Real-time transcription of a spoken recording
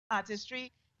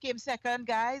artistry. Came second,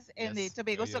 guys, in the Yes.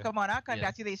 Tobago Yeah, yeah. Soca Monarch. Yes.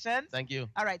 Congratulations. Thank you.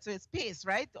 All right, so it's pace,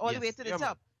 right? All the way Yes. to the Yeah, man.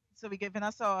 top. So we're giving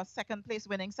us our second place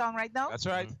winning song right now. That's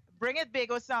right. Mhm. Bring it,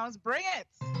 Bago Sounds. Bring it.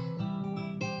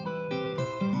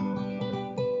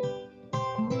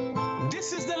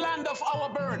 This is the land of our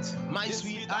birth. My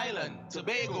sweet island,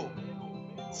 Tobago.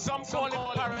 Some call it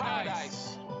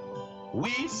paradise.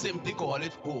 We simply call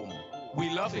it home. We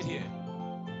love it here.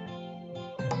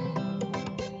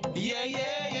 Yeah,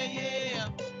 yeah, yeah, yeah.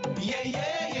 Yeah,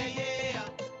 yeah, yeah, yeah.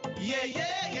 Yeah,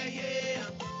 yeah, yeah, yeah.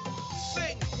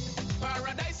 Sing.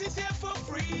 Paradise is here for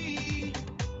free.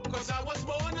 Cause I was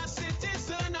born a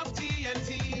citizen of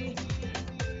TNT.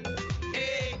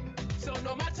 Hey, so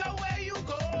no matter where you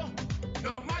go,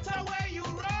 no matter where you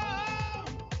roam,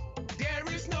 there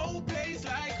is no place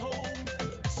like home.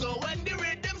 So when the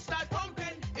rhythm start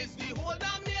pumping, it's the whole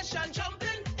damn nation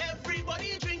jumping.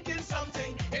 Everybody drinking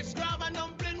something. It's grab and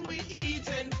dumpling we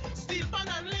eating. Steel pan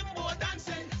and limbo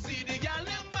dancing. See the gal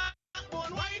them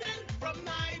backbone whining from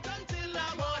night until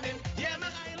the morning. Yeah,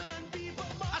 my island people.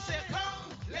 I say come,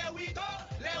 let we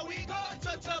go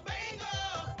to Tobago.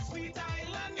 Sweet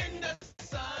island in the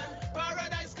sun.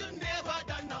 Paradise could never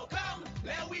done. Now come,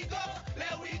 let we go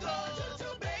to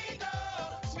Tobago.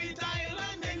 Sweet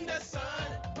island in the sun.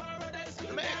 Paradise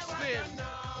could never done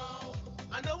now.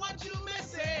 I know what you may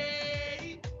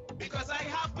say, because I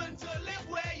happen to live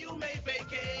where you may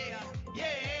vacate.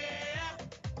 Yeah,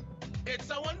 it's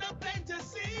a wonder plain to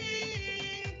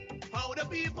see how the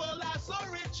people are so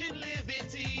rich in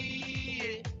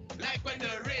liberty. Like when the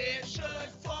rain should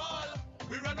fall,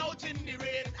 we run out in the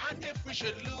rain, and if we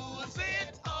should lose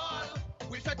it all,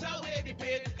 we fetch away the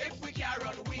pain. If we can't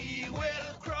run, we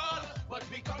will crawl, but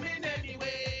we coming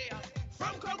anyway.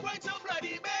 From Convoy to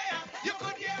Bloody Bay, you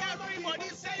could hear everybody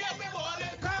say every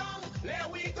morning, come,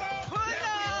 let we go.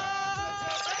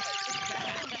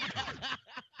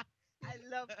 I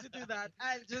love to do that.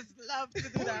 I just love to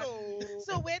do that.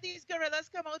 So where these gorillas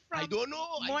come out from? I don't know.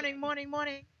 Morning, morning,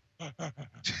 morning.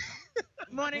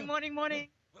 Morning, morning, morning.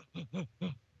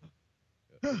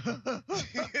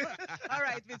 All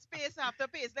right, with pace after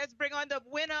pace, let's bring on the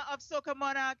winner of Soca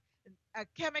Monarch, a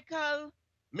chemical,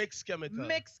 Mixed chemical.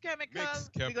 mixed chemical.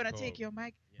 Mixed We're going to Chemical. take your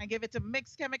mic and give it to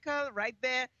Mixed Chemical right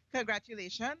there.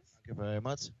 Congratulations. Thank you very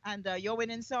much. And your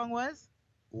winning song was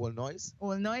All noise,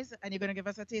 All Noise, and you're going to give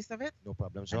us a taste of it? no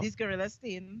problem, And sure. these gorillas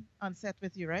staying on set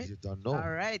with you, right? You don't know.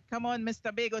 All right, come on,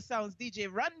 Mr. Bago Sounds DJ,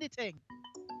 run the thing.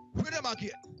 With them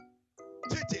again.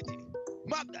 Titty,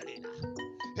 Magdalena.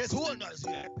 His whole noise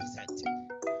representing.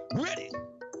 Ready?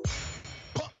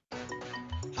 Pump.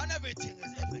 And everything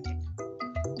is everything.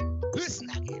 Listen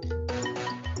again.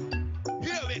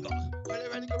 Here we go. Are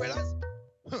you ready, gorillas?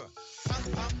 Huh.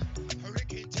 Pam, pam.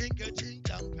 Hurricane, tinker, ting,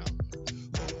 dong, dong.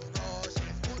 Oh, gosh,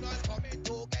 his whole noise coming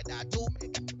together to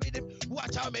make a rhythm.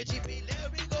 Watch how me chipping. There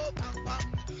we go. Pam,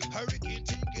 pam. Hurricane,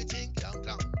 tinker, ting, dong,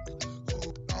 dong.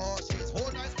 Oh, gosh, his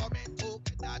whole noise coming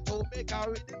together to make a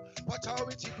rhythm. Watch how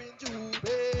we chipping, Jube.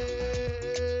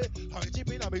 How we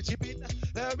chipping, how we chipping.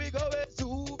 There we go, it's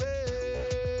Jube.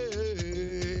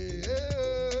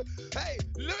 Hey,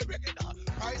 let me break it down.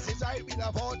 Prices I mean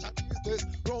of all chat business.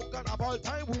 Wrong and of all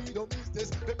time we don't miss this.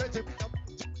 The better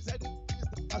be the said it.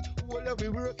 Well, we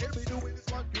work and we doing this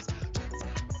one piece.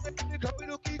 The crowd we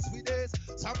look kicks with this.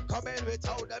 Some coming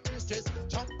without the mistress.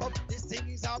 Jump up, this thing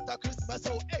is after Christmas.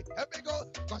 So hey, here we go.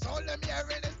 Cause all them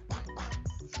hearing is bang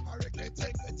bang. Hurricane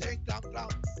take long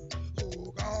long.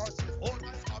 Oh gosh, this whole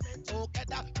nice coming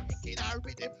together. Making a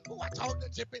rhythm. Watch out the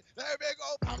chipping. There we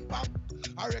go. Pam pam.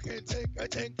 Hurricane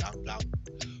take long long.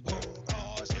 Oh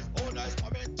gosh, this whole nice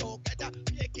coming together.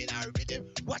 Making a rhythm.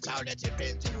 Watch out the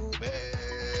chipping to be.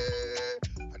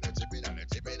 And the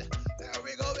chipping. There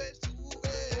we go. It's to be.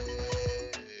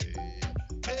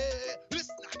 Hey,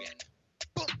 listen again.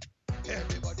 Boom.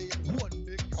 Everybody in one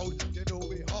big house. You know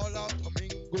we all have to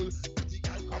mingle. The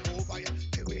girl come over here.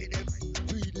 The way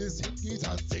they read this hit is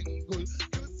a single.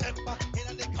 December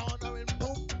in the corner in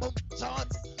boom boom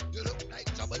shots. You look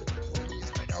like trouble. You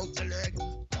spread out the leg.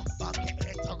 Come back your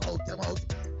head, talk out your mouth.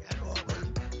 Get over.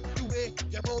 The way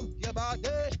you move your body.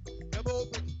 You move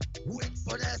it. Wait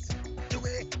for this. The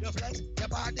way you flex your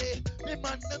body. Me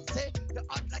man them say you're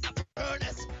hot like a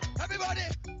furnace. Everybody,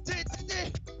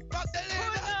 rock the Pull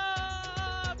leader.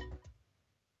 up!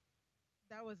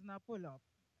 That was not pull up.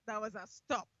 That was a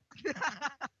stop.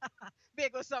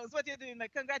 Bago Sounds, what you doing,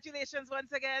 mate? Congratulations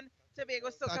once again to Bago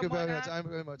Soca Thank you very much. Monarch, I'm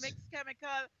very much. Mixed Chemical,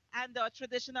 and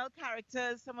traditional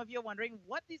characters. Some of you are wondering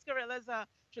what these gorillas are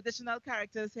traditional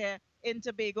characters here in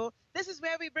Tobago. This is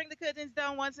where we bring the curtains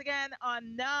down once again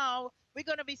on Now. We're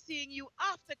going to be seeing you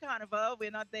after Carnival.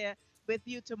 We're not there with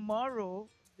you tomorrow.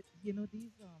 You know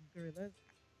these gorillas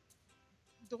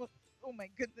don't. Oh my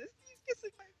goodness, he's kissing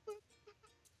my foot.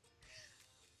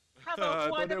 Have a I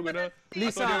thought they were wonderful gonna, and I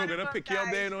safe thought they were carnival, gonna pick you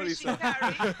up there, guys. no, Rishi, Lisa.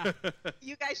 Carrie,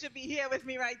 you guys should be here with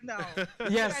me right now.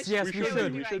 Yes, yes, we we should.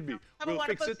 should. We should be. Have We'll a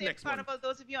fix wonderful it safe next month. carnival.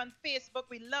 Those of you on Facebook,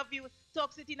 we love you.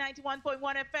 Talk City 91.1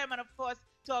 FM, and of course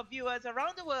to our viewers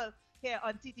around the world here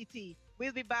on TTT.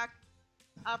 We'll be back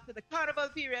after the carnival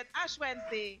period, Ash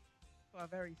Wednesday, for a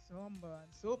very somber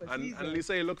and sober season. And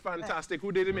Lisa, you look fantastic.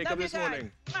 Who did the makeup Love you this guys.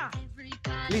 morning? Mwah.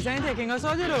 Lisa ain't taking us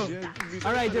out, you know. Yeah,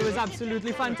 All right, it was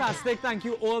absolutely fantastic. Thank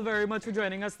you all very much for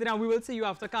joining us today. And we will see you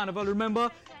after Carnival. Remember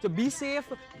to be safe.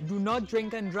 Do not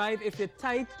drink and drive. If you're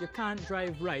tight, you can't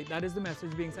drive right. That is the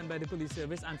message being sent by the police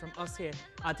service and from us here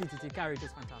at TTT. Carrie, it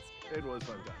was fantastic. It was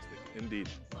fantastic, indeed.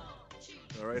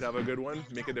 All right, have a good one.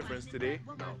 Make a difference today.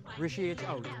 Now. Rishi H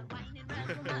out.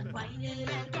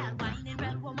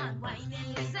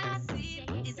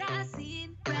 Is I see